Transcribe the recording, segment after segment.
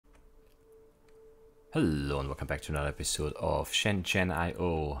Hello and welcome back to another episode of Shenzhen I,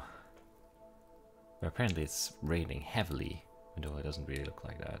 where apparently it's raining heavily, though it doesn't really look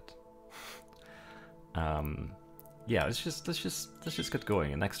like that. Yeah, let's just get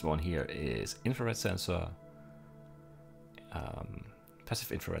going. The next one here is infrared sensor,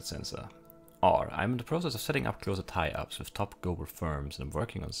 passive infrared sensor. I'm in the process of setting up closer tie-ups with top global firms, and I'm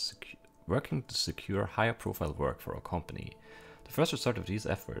working to secure higher profile work for our company. The first result of these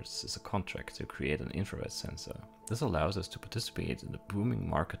efforts is a contract to create an infrared sensor. This allows us to participate in the booming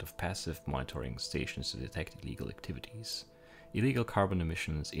market of passive monitoring stations to detect illegal activities. Illegal carbon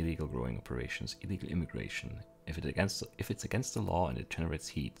emissions, illegal growing operations, illegal immigration. If it's against the law and it generates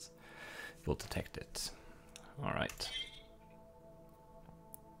heat, we'll detect it. Alright.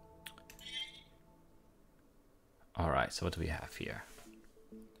 Alright, so what do we have here?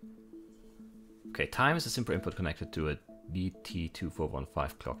 Okay, time is a simple input connected to a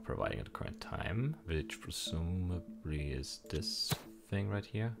DT2415 clock providing at the current time, which presumably is this thing right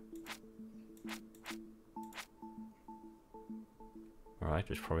here. Alright,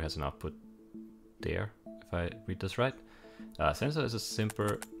 which probably has an output there, if I read this right. Sensor is a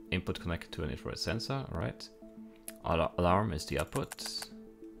simple input connected to an infrared sensor, alright. Alarm is the output.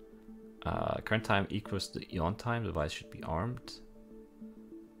 Current time equals the on time, the device should be armed.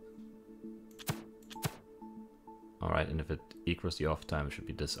 Alright, and if it equals the off time, it should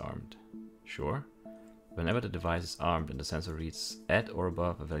be disarmed. Sure. Whenever the device is armed and the sensor reads at or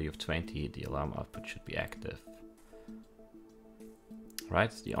above a value of 20, the alarm output should be active.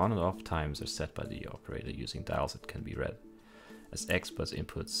 Right, the on and off times are set by the operator using dials that can be read as X plus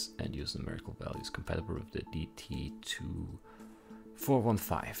inputs and use numerical values compatible with the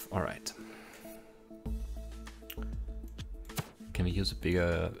DT2415. Alright. Can we use a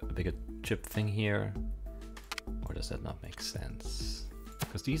bigger chip thing here? Or does that not make sense?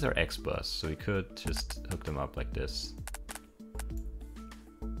 Because these are X-bus, so we could just hook them up like this.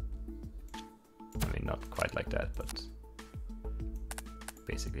 I mean, not quite like that, but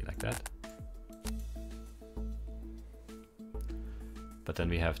basically like that. But then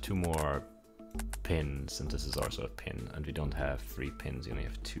we have two more pins, and this is also a pin, and we don't have 3 pins, we only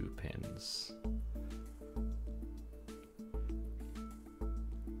have 2 pins.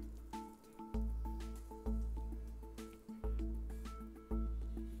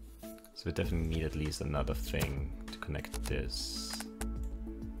 So we definitely need at least another thing to connect this.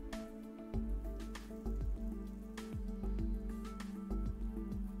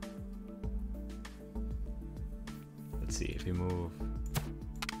 Let's see, if we move...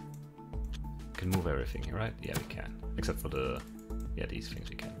 We can move everything here, right? Yeah, we can. Except for the... Yeah, these things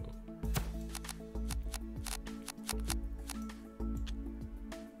we can't move.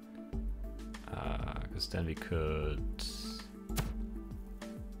 Because then we could...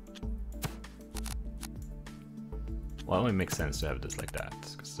 Well, it only makes sense to have this like that,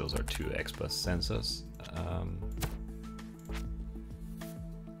 because those are 2 X-bus sensors.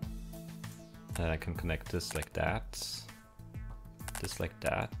 And I can connect this like that,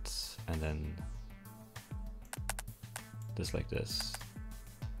 and then this like this.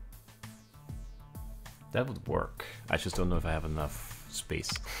 That would work. I just don't know if I have enough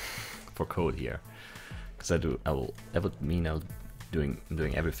space for code here, because that would mean I'm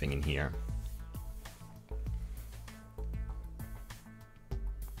doing everything in here.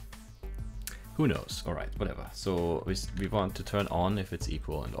 Who knows? Alright, whatever. So we want to turn on if it's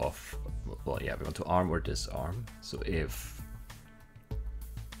equal and off. Well, yeah, we want to arm or disarm. So if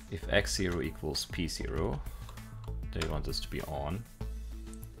x0 equals p0, then we want this to be on.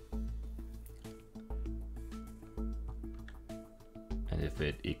 And if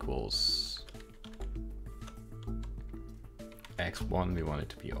it equals x1, we want it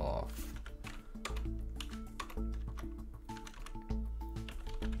to be off.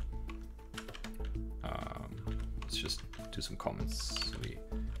 Just do some comments so we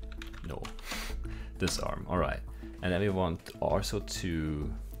know. Disarm, alright. And then we want also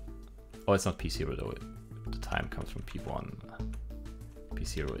to... Oh, it's not P0 though, the time comes from P1.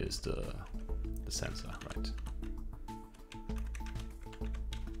 P0 is the sensor, right?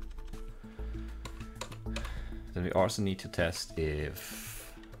 Then we also need to test if...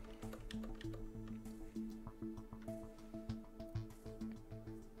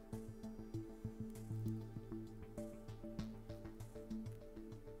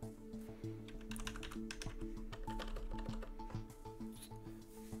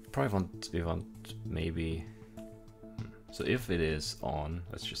 we want maybe, so if it is on,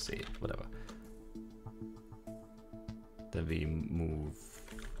 let's just say whatever, then we move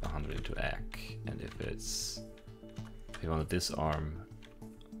 100 into ACK, and if we want to disarm,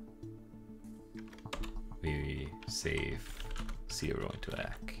 we save 0 into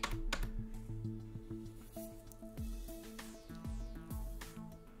ACK.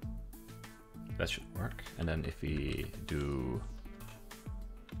 That should work. And then if we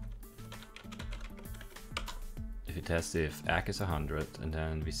test if ACK is 100, and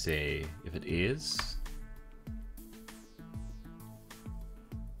then we say if it is,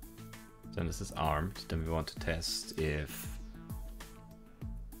 then this is armed. Then we want to test if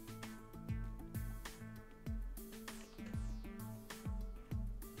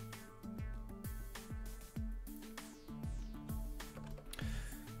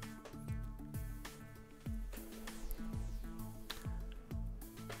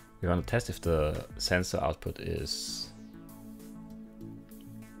we want to test if the sensor output is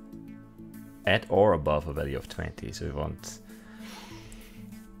at or above a value of 20. So we want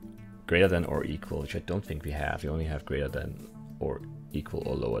greater than or equal, which I don't think we have. We only have greater than or equal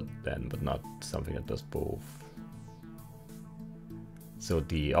or lower than, but not something that does both. So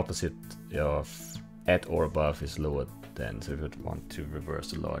the opposite of at or above is lower than, so we would want to reverse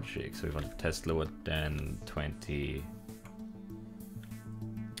the logic. So we want to test lower than 20.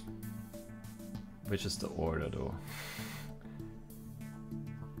 Which is the order though?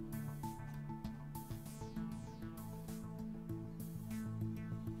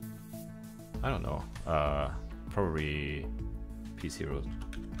 I don't know. Probably P0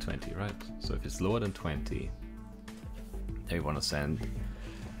 20, right? So if it's lower than 20, then we want to send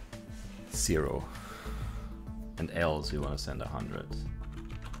 0, and else we want to send 100.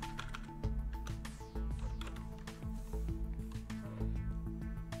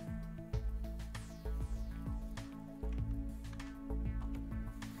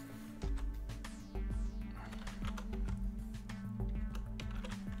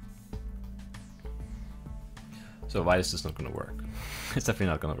 So why is this not going to work? It's definitely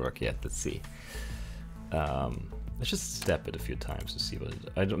not going to work yet. Let's see. Let's just step it a few times to see what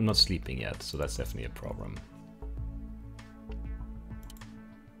it, I'm not sleeping yet, so that's definitely a problem.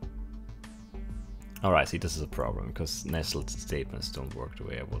 Alright, see, this is a problem because nestled statements don't work the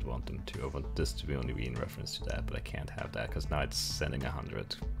way I would want them to. I want this to be only be in reference to that, but I can't have that because now it's sending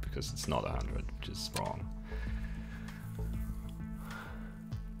 100 because it's not 100, which is wrong.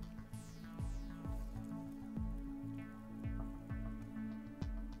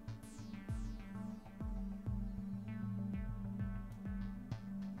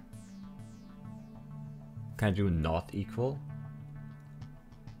 Can I do not equal?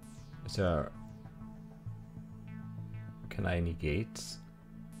 Is there... Can I negate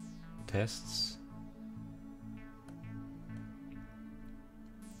tests?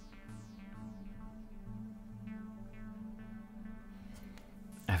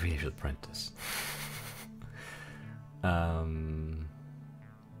 I really should print this.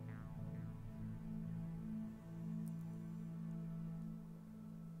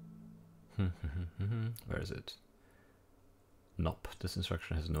 Where is it? Nop. This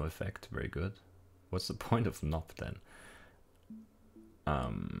instruction has no effect. Very good. What's the point of nop then?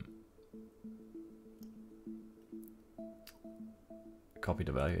 Copy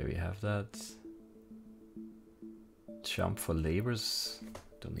the value. We have that. Jump for labors.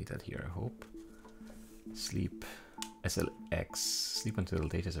 Don't need that here, I hope. Sleep. SLX. Sleep until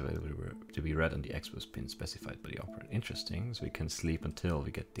data is available to be read on the Xbus pin specified by the operator. Interesting. So we can sleep until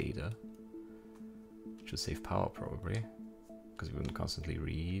we get data. Should save power probably, because we wouldn't constantly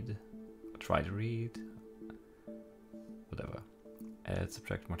read, or try to read, whatever. Add,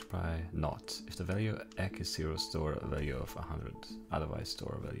 subtract, multiply, not. If the value ACK is 0, store a value of 100, otherwise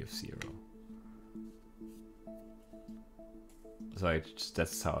store a value of 0. So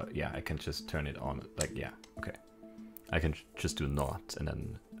that's how, yeah, I can just turn it on, like, yeah, okay. I can just do not, and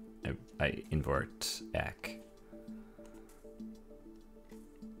then I invert ACK.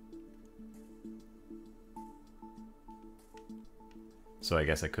 So I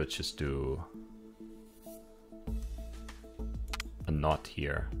guess I could just do a not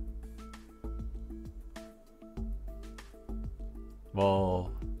here.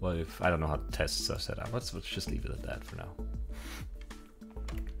 Well, what if I don't know how tests are set up? Let's just leave it at that for now.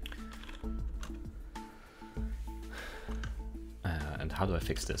 And how do I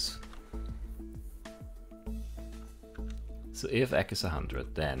fix this? So if ACK is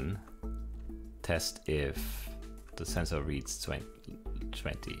 100, then test if the sensor reads 20.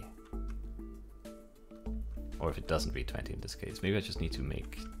 Or if it doesn't read 20 in this case. Maybe I just need to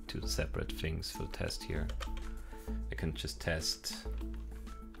make two separate things for the test here. I can just test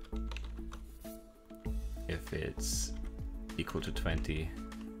if it's equal to 20.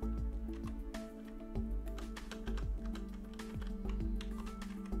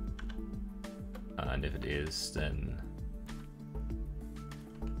 And if it is, then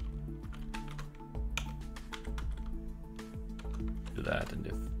do that. And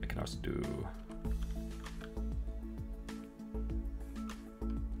if I can also do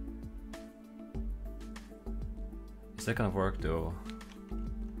is that gonna work though?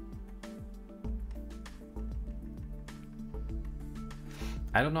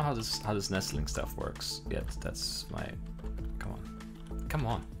 I don't know how this nestling stuff works yet. That's my come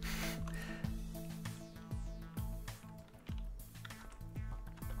on.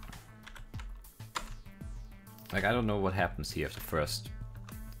 Like, I don't know what happens here if the first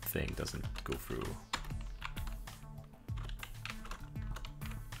thing doesn't go through.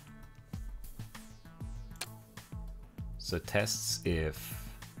 So it tests if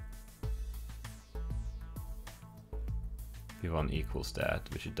v1 equals that,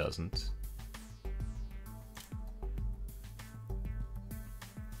 which it doesn't.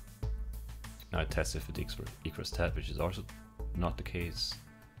 Now it tests if it equals that, which is also not the case.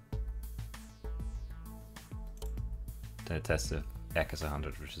 Then it tests if x is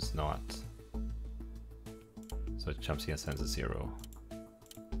 100, which is not. So it jumps here and sends a 0.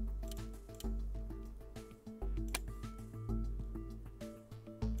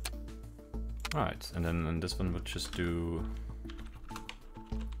 Right, and then this one would just do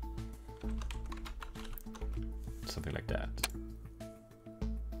something like that.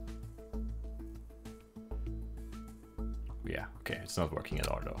 Yeah, okay, it's not working at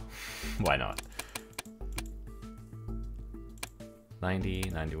all though. Why not? 90,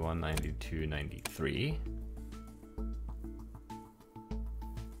 91, 92, 93.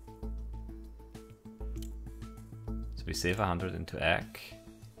 So we save 100 into ACK,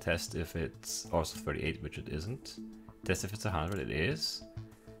 test if it's also 38, which it isn't. Test if it's 100, it is.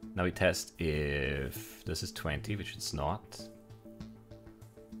 Now we test if this is 20, which it's not.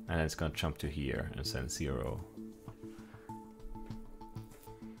 And then it's gonna jump to here and send 0.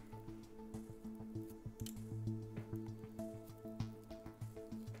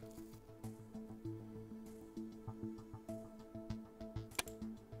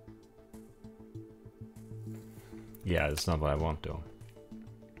 Yeah, that's not what I want though.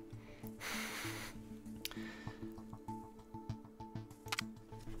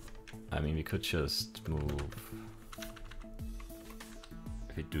 I mean, we could just move,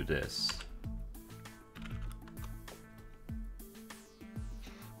 if we do this.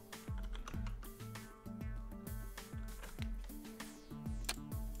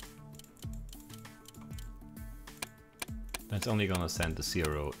 That's only gonna send the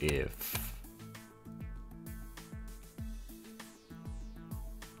 0 if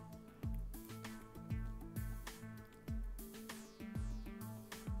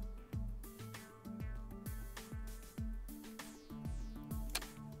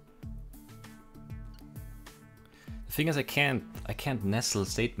the thing is, I can't nestle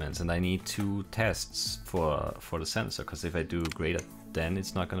statements, and I need 2 tests for the sensor, because if I do greater than,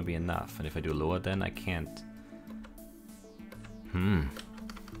 it's not going to be enough, and if I do lower than, I can't.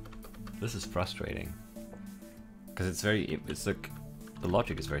 This is frustrating, because it's like the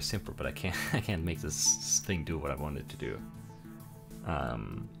logic is very simple, but I can't make this thing do what I want it to do.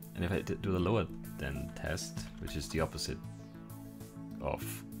 And if I do the lower than test, which is the opposite of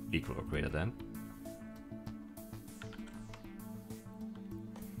equal or greater than.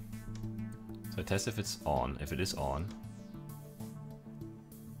 So I test if it's on. If it is on,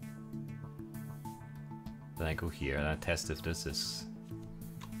 then I go here and I test if this is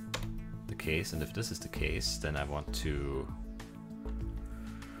the case. And if this is the case, then I want to...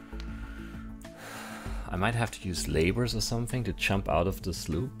 I might have to use labors or something to jump out of this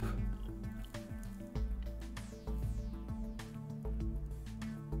loop.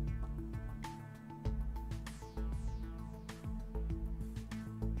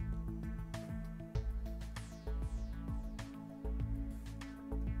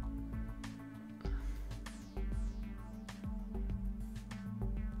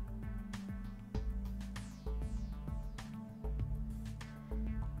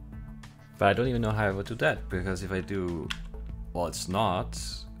 But I don't even know how I would do that, because if I do, well, it's not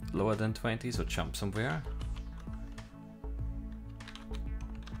lower than 20, so jump somewhere.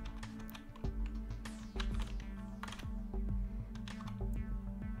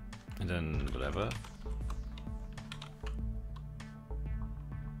 And then whatever.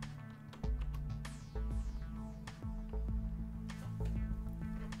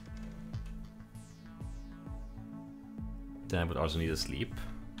 Then I would also need a sleep.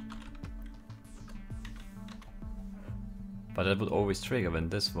 But that would always trigger when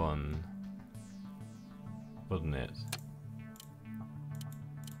this one, wouldn't it?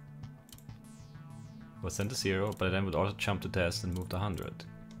 was sent to 0, but then would also jump to test and move to 100.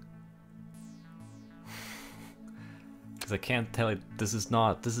 Because I can't tell it, this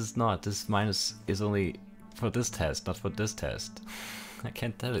minus is only for this test, not for this test. I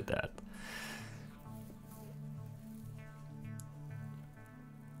can't tell it that.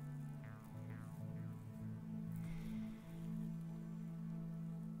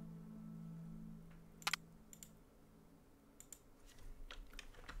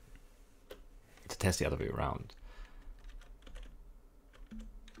 To test the other way around.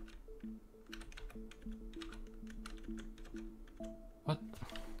 What?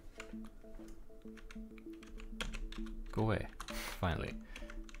 Go away, finally.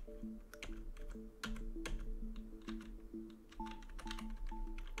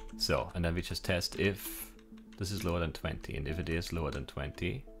 So, and then we just test if this is lower than 20, and if it is lower than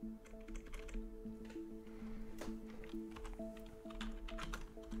 20,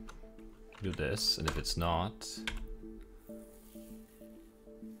 do this, and if it's not,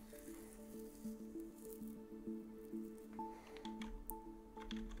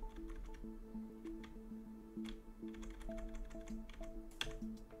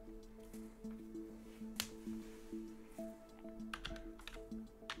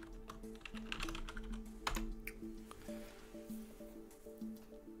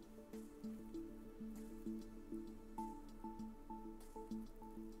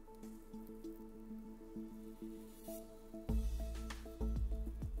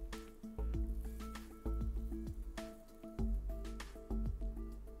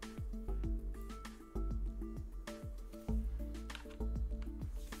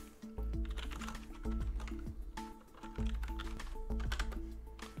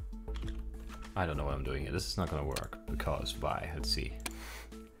 I don't know what I'm doing here. This is not gonna work, because why? Let's see.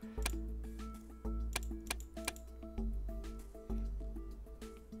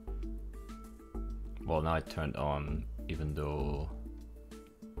 Well, now it turned on, even though...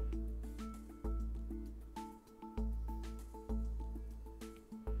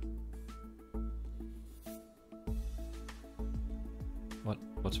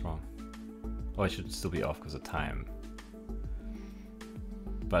 What's wrong? Oh, it should still be off because of time.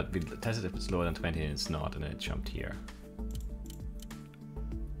 But we tested if it's lower than 20 and it's not, and then it jumped here.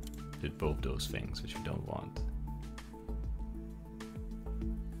 Did both those things, which we don't want.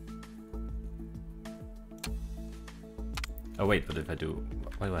 Oh wait, but if I do,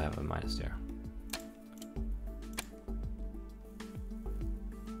 why do I have a minus there?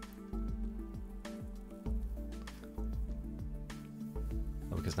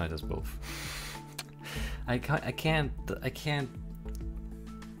 Oh, because now it does both. I can't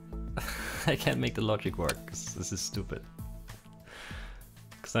I can't make the logic work, because this is stupid.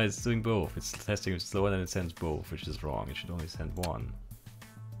 Because now it's doing both. It's testing it's slower than it sends both, which is wrong. It should only send one.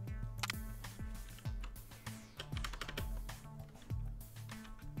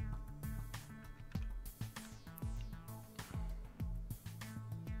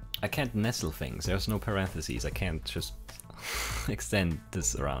 I can't nestle things. There's no parentheses. I can't just extend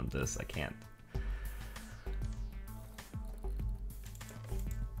this around this. I can't.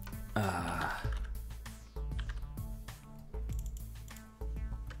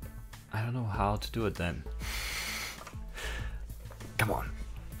 I don't know how to do it then. Come on.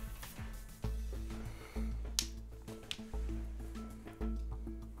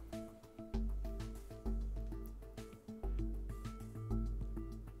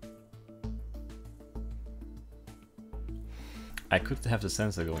 I could have the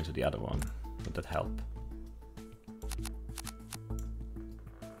sensor go into the other one. Would that help?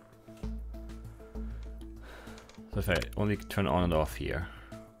 So if I only turn on and off here.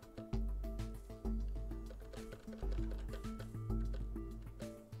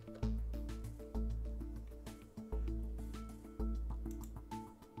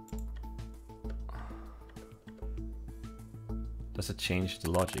 Does it change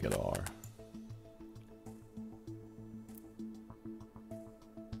the logic at all?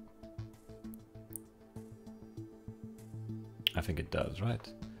 I think it does, right?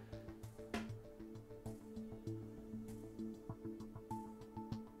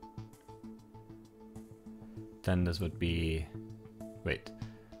 Then this would be... Wait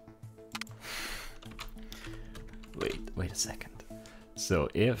a second. So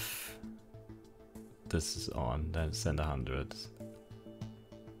if this is on, then send 100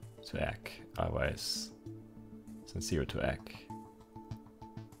 to EC, otherwise send 0 to EC.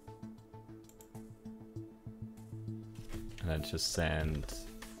 And then just send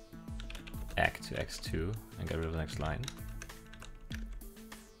EC to X2 and get rid of the next line.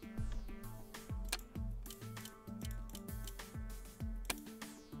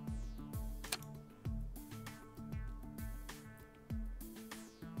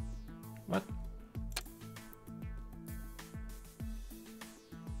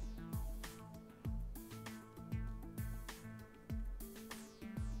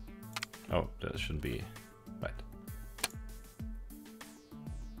 Oh, that shouldn't be right.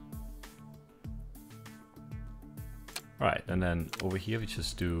 Alright, and then over here we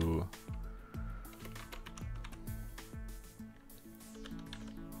just do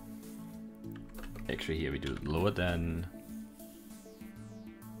actually here we do lower than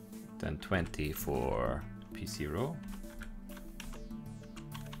 20 for P0.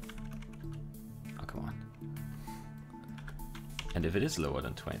 Oh, come on. And if it is lower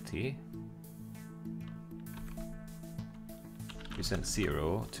than 20, we send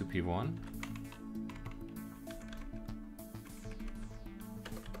 0 to P1.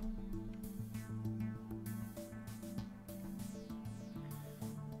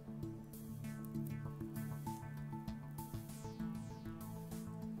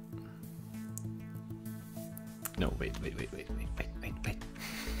 No, wait.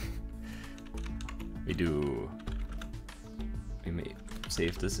 We may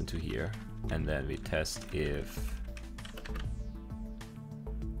save this into here, and then we test if,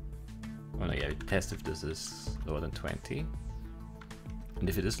 oh no, yeah, we test if this is lower than 20. And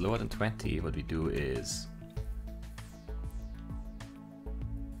if it is lower than 20, what we do is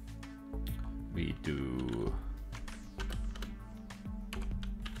we do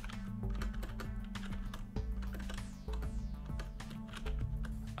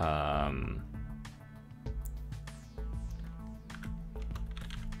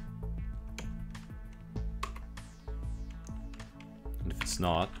and if it's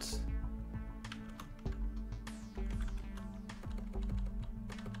not,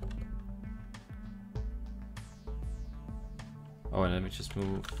 oh, and then we just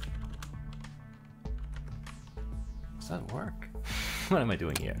move. Does that work? What am I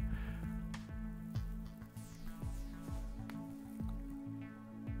doing here?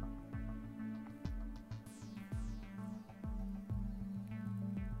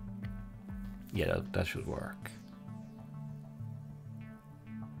 Yeah, that should work.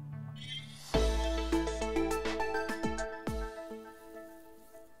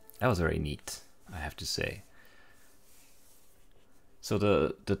 That was very neat, I have to say. So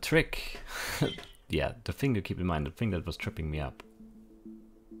the trick, yeah, the thing to keep in mind, the thing that was tripping me up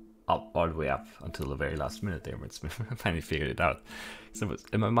all the way up until the very last minute there, when I finally figured it out. So it was,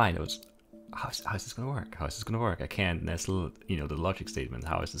 in my mind, it was, how's this gonna work? How is this gonna work? I can't nestle, you know, the logic statement.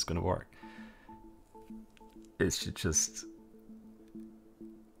 How is this gonna work? It should just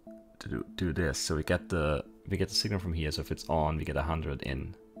do this. So we get the signal from here. So if it's on, we get 100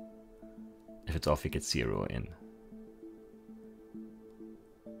 in. If it's off, we get 0 in.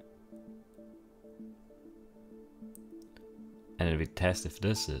 And then we test if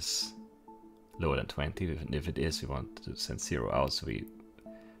this is lower than 20. If it is, we want to send 0 out. So we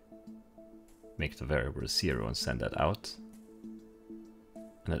make the variable 0 and send that out.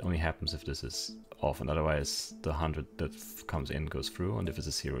 And that only happens if this is off, and otherwise the 100 that comes in goes through, and if it's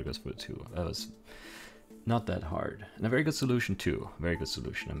a 0 it goes through too. That was not that hard, and a very good solution too. Very good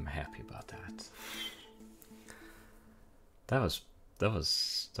solution. I'm happy about that. That was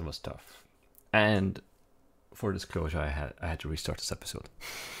tough. And for disclosure, I had to restart this episode.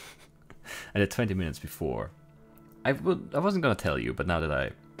 I did 20 minutes before. I wasn't gonna tell you, but now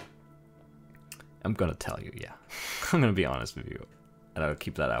that I'm gonna tell you. Yeah, I'm gonna be honest with you. And I'll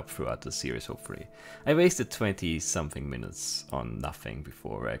keep that up throughout the series, hopefully. I wasted 20-something minutes on nothing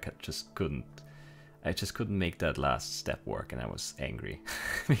before. I just couldn't make that last step work, and I was angry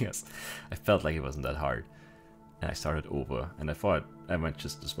because I felt like it wasn't that hard. And I started over, and I thought I might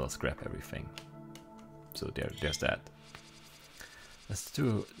just as well scrap everything. So there's that. Let's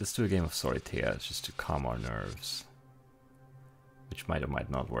do a game of solitaire just to calm our nerves, which might or might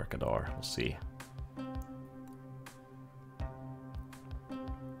not work at all. We'll see.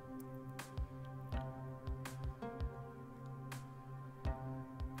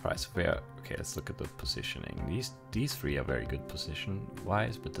 Alright, so okay, let's look at the positioning. These three are very good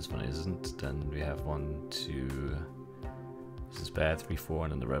position-wise, but this one isn't. Then we have 1, 2. This is bad, 3, 4,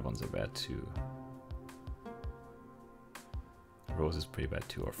 and then the red ones are bad too. Rose is pretty bad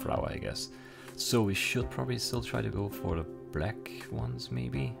too, or flower, I guess. So we should probably still try to go for the black ones,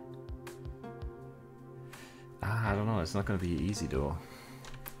 maybe. I don't know. It's not gonna be easy though.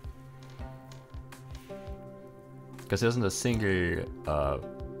 Because there isn't a single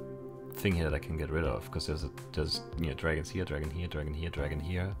thing here that I can get rid of, because there's you know, dragons here, dragon here, dragon here, dragon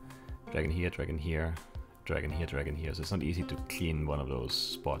here, dragon here, dragon here, dragon here, dragon here. So it's not easy to clean one of those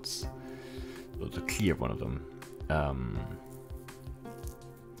spots, or to clear one of them.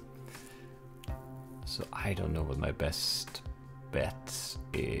 So I don't know what my best bet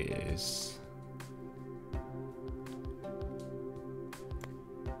is.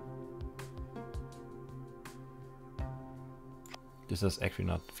 This does actually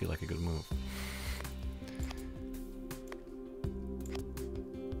not feel like a good move.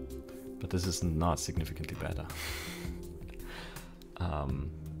 But this is not significantly better.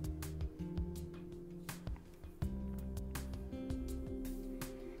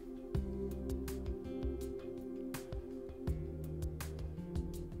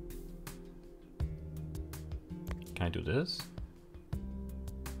 Can I do this?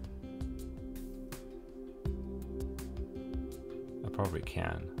 I probably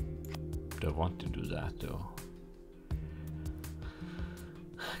can. Do I want to do that though?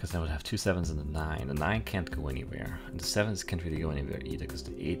 Because I would have 2 7s and a 9. The 9 can't go anywhere. And the 7s can't really go anywhere either because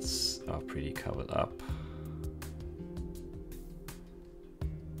the 8s are pretty covered up.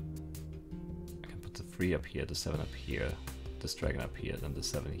 I can put the 3 up here, the 7 up here, this dragon up here, then the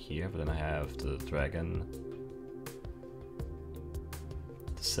 7 here, but then I have the dragon,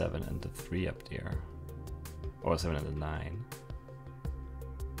 the 7 and the 3 up there. Or 7 and the 9.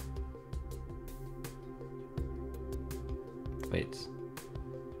 Wait.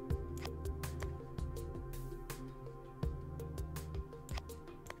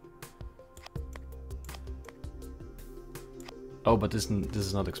 Oh, but this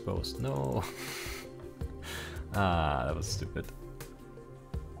is not exposed. No. Ah, that was stupid.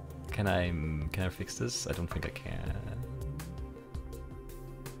 Can I fix this? I don't think I can.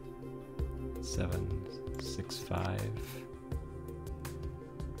 7, 6, 5.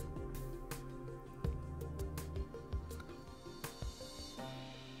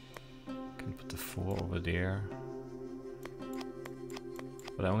 Can put the 4 over there.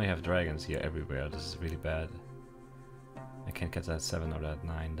 But I only have dragons here everywhere. This is really bad. I can't get that 7 or that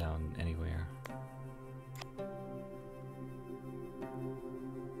 9 down anywhere.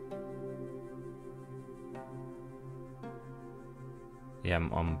 Yeah,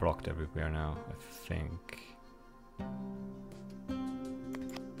 I'm blocked everywhere now, I think.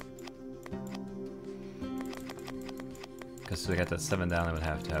 Because to get that 7 down, I would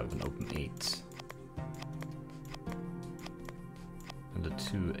have to have an open 8. And the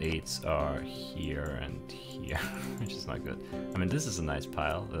 2 8s are here and here, which is not good. I mean, this is a nice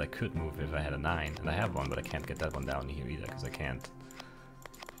pile that I could move if I had a 9, and I have one, but I can't get that one down here either because I can't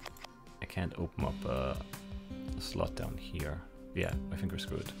open up a slot down here. Yeah, I think we're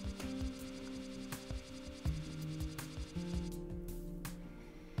screwed.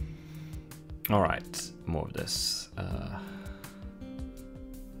 All right, more of this.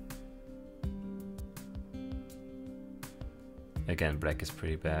 Again, black is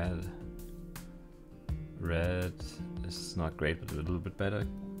pretty bad. Red is not great, but a little bit better.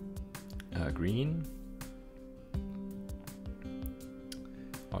 Green.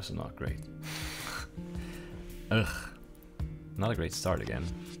 Also not great. Ugh. Not a great start again.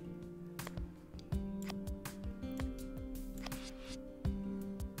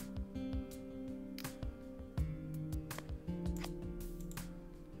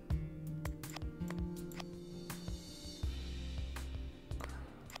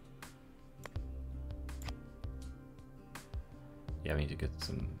 Yeah, we need to get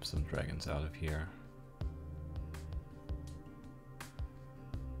some dragons out of here.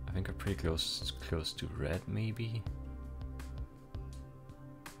 I think we're pretty close to red, maybe.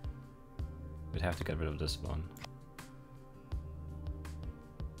 We'd have to get rid of this one.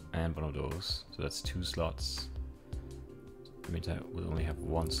 And one of those. So that's 2 slots. That means I will only have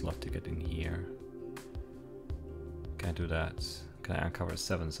 1 slot to get in here. Can I do that? Can I uncover a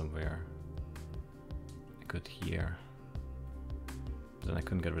 7 somewhere? I could here. But then I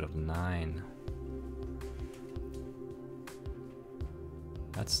couldn't get rid of the 9.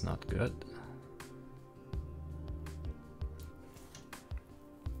 That's not good.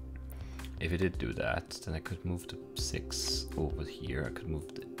 If I did do that, then I could move the 6 over here, I could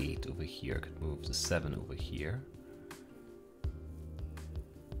move the 8 over here, I could move the 7 over here.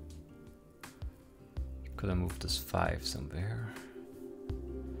 Could I move this 5 somewhere?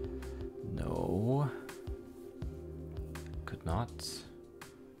 No. Could not.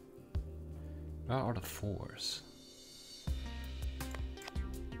 Where are the 4s?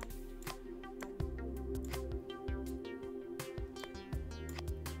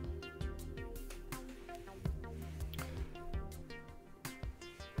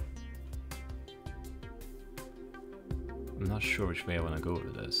 I'm not sure which way I want to go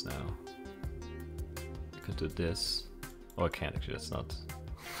with this now. I could do this. Oh, I can't actually, that's not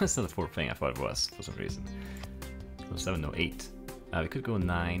that's not the 4th thing I thought it was for some reason. So 7, no, 8. We could go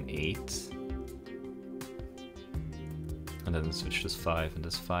 9, 8. And then switch this 5 and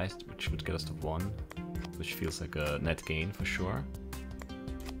this 5, which would get us to 1. Which feels like a net gain for sure.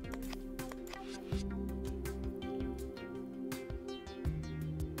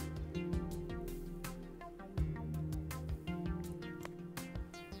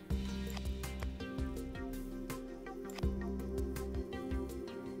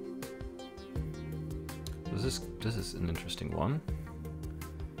 this is an interesting one.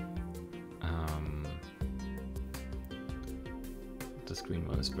 This green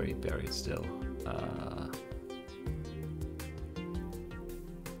one is very buried still.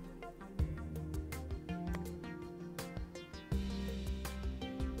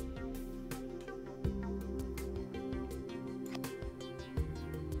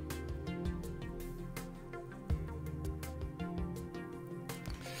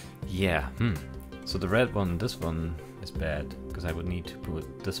 Yeah, so the red one, this one is bad, because I would need to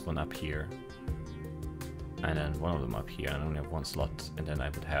put this one up here. And then one of them up here, and I only have one slot, and then I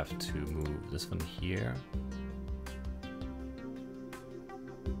would have to move this one here.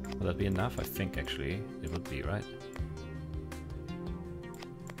 Will that be enough? I think actually it would be, right?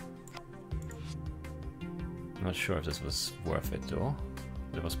 I'm not sure if this was worth it though.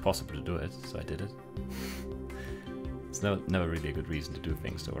 But it was possible to do it, so I did it. It's never really a good reason to do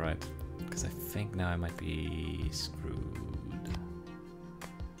things though, right? Because I think now I might be screwed.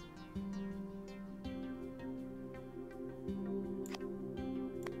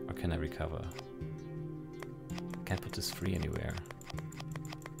 Or can I recover? Can't put this free anywhere.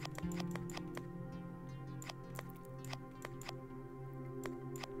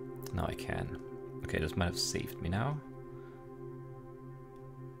 Now I can. Okay, this might have saved me now.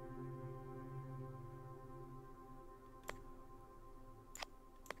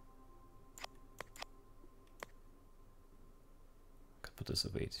 Put this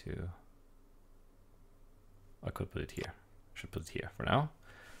away too. I could put it here. Should put it here for now.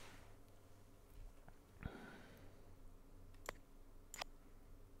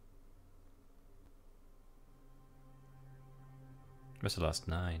 Where's the last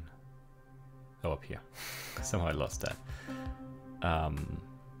 9? Oh, up here. Somehow I lost that.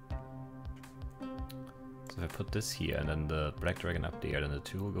 So if I put this here and then the black dragon up there, then the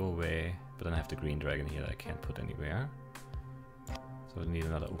 2 will go away. But then I have the green dragon here that I can't put anywhere. So I need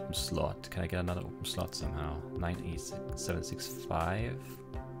another open slot. Can I get another open slot somehow? 9, 8, 6, 7, 6, 5,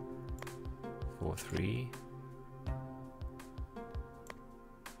 4, 3.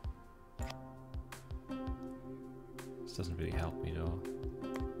 This doesn't really help me though.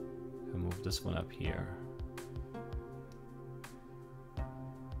 I'll move this one up here.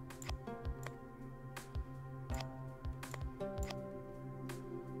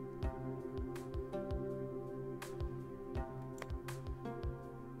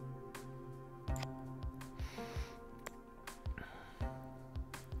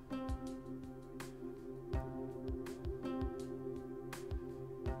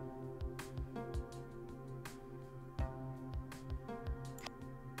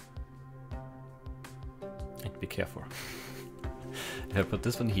 Be careful. If I put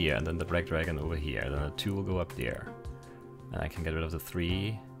this one here and then the black dragon over here, then the 2 will go up there. And I can get rid of the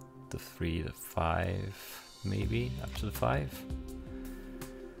 3, the 3, the 5, maybe, up to the 5.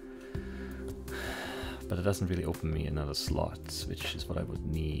 But it doesn't really open me another slot, which is what I would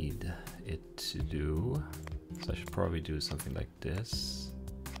need it to do. So I should probably do something like this.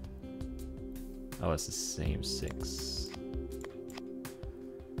 Oh, it's the same 6.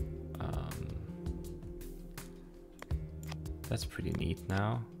 That's pretty neat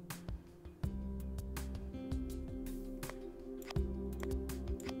now.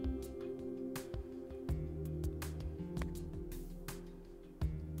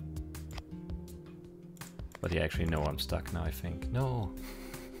 But yeah, actually no, I'm stuck now, I think. No!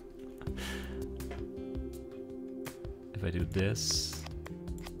 If I do this,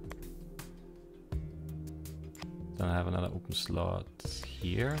 then I have another open slot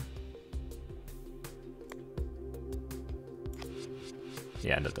here.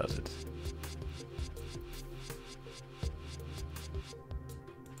 Yeah, and that does it.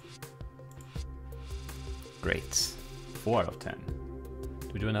 Great. 4 out of 10. Do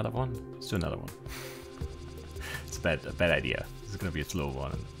we do another one? Let's do another one. It's a bad idea. This is gonna be a slow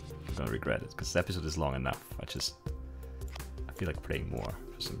one, and I'm gonna regret it because this episode is long enough. I feel like playing more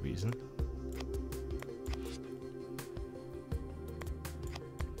for some reason.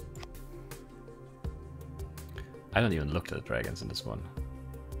 I don't even look at the dragons in this one.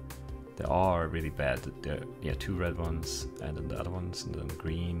 They are really bad. There, yeah, 2 red ones, and then the other ones, and then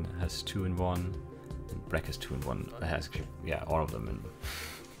green has 2 in 1, and black has 2 in 1. It has, yeah, all of them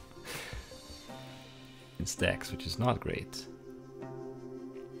in stacks, which is not great.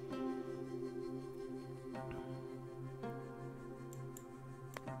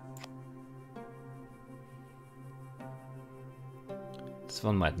 This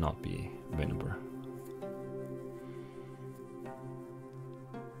one might not be winnable.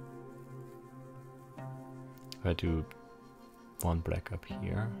 If I do 1 black up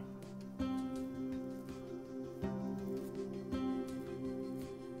here,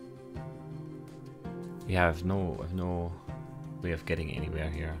 We have no way of getting anywhere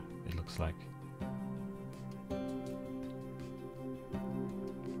here, it looks like.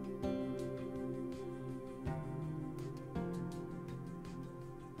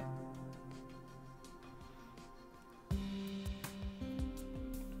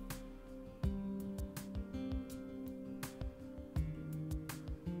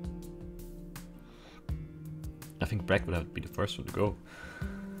 I think Breck would have to be the first one to go.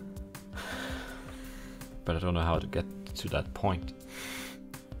 But I don't know how to get to that point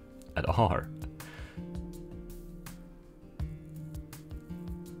at R.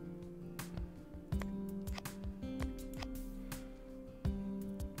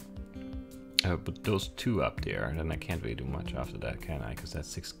 But those two up there, and then I can't really do much after that, can I? Because that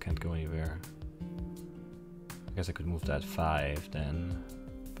 6 can't go anywhere. I guess I could move that 5 then,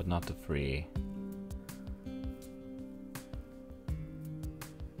 but not the 3.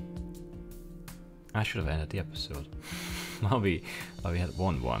 I should have ended the episode. while we had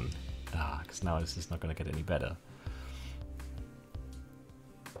 1-1. Because now this is not gonna get any better.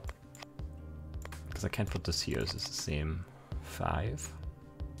 Because I can't put this here. This is the same 5.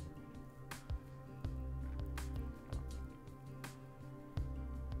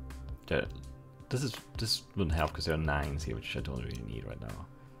 There. This wouldn't help because there are 9s here, which I don't really need right now.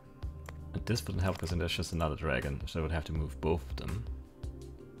 And this wouldn't help because then there's just another dragon, so I would have to move both of them.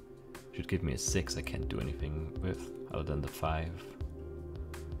 Should give me a 6 I can't do anything with, other than the 5.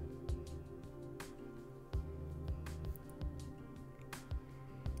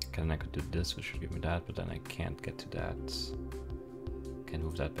 Okay, then I could do this, which should give me that, but then I can't get to that. Can't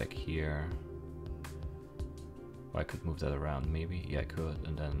move that back here. Or I could move that around, maybe? Yeah, I could,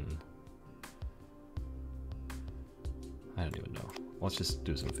 and then... I don't even know. Let's just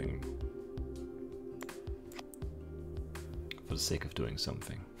do something for the sake of doing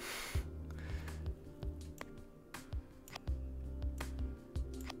something.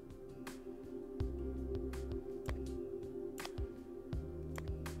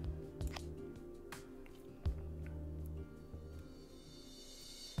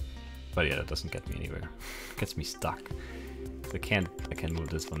 But yeah, that doesn't get me anywhere. It gets me stuck. I can move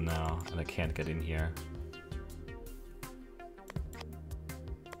this one now, and I can't get in here.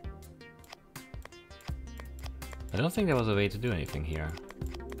 I don't think there was a way to do anything here,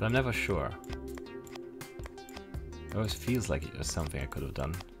 but I'm never sure. It always feels like it was something I could have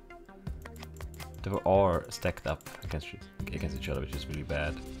done. They were all stacked up against each other, which is really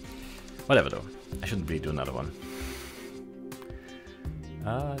bad. Whatever though, I shouldn't really do another one.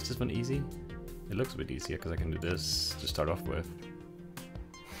 Is this one easy? It looks a bit easier because I can do this to start off with.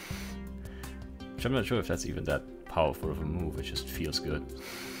 Which I'm not sure if that's even that powerful of a move, it just feels good.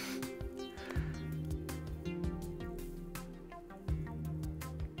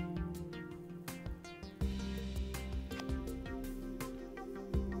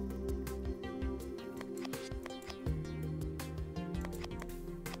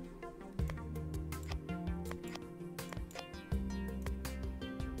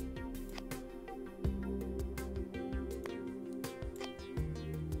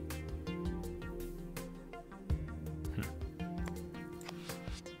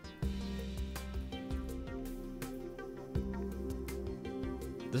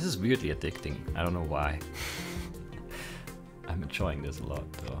 This is weirdly addicting. I don't know why. I'm enjoying this a lot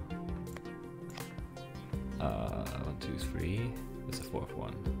though. 1, 2, 3. There's a 4th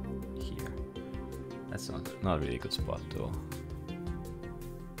one here. That's not really a good spot though.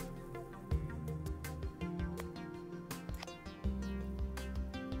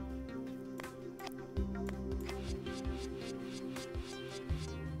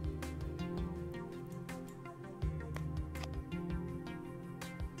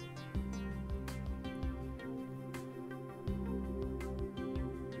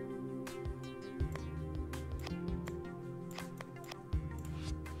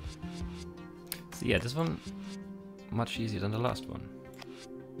 So yeah, this one much easier than the last one.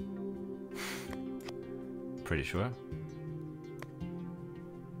 Pretty sure.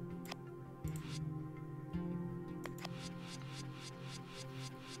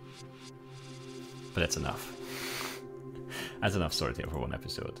 But that's enough. That's enough solitaire for one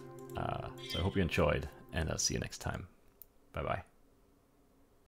episode. So I hope you enjoyed, and I'll see you next time. Bye bye.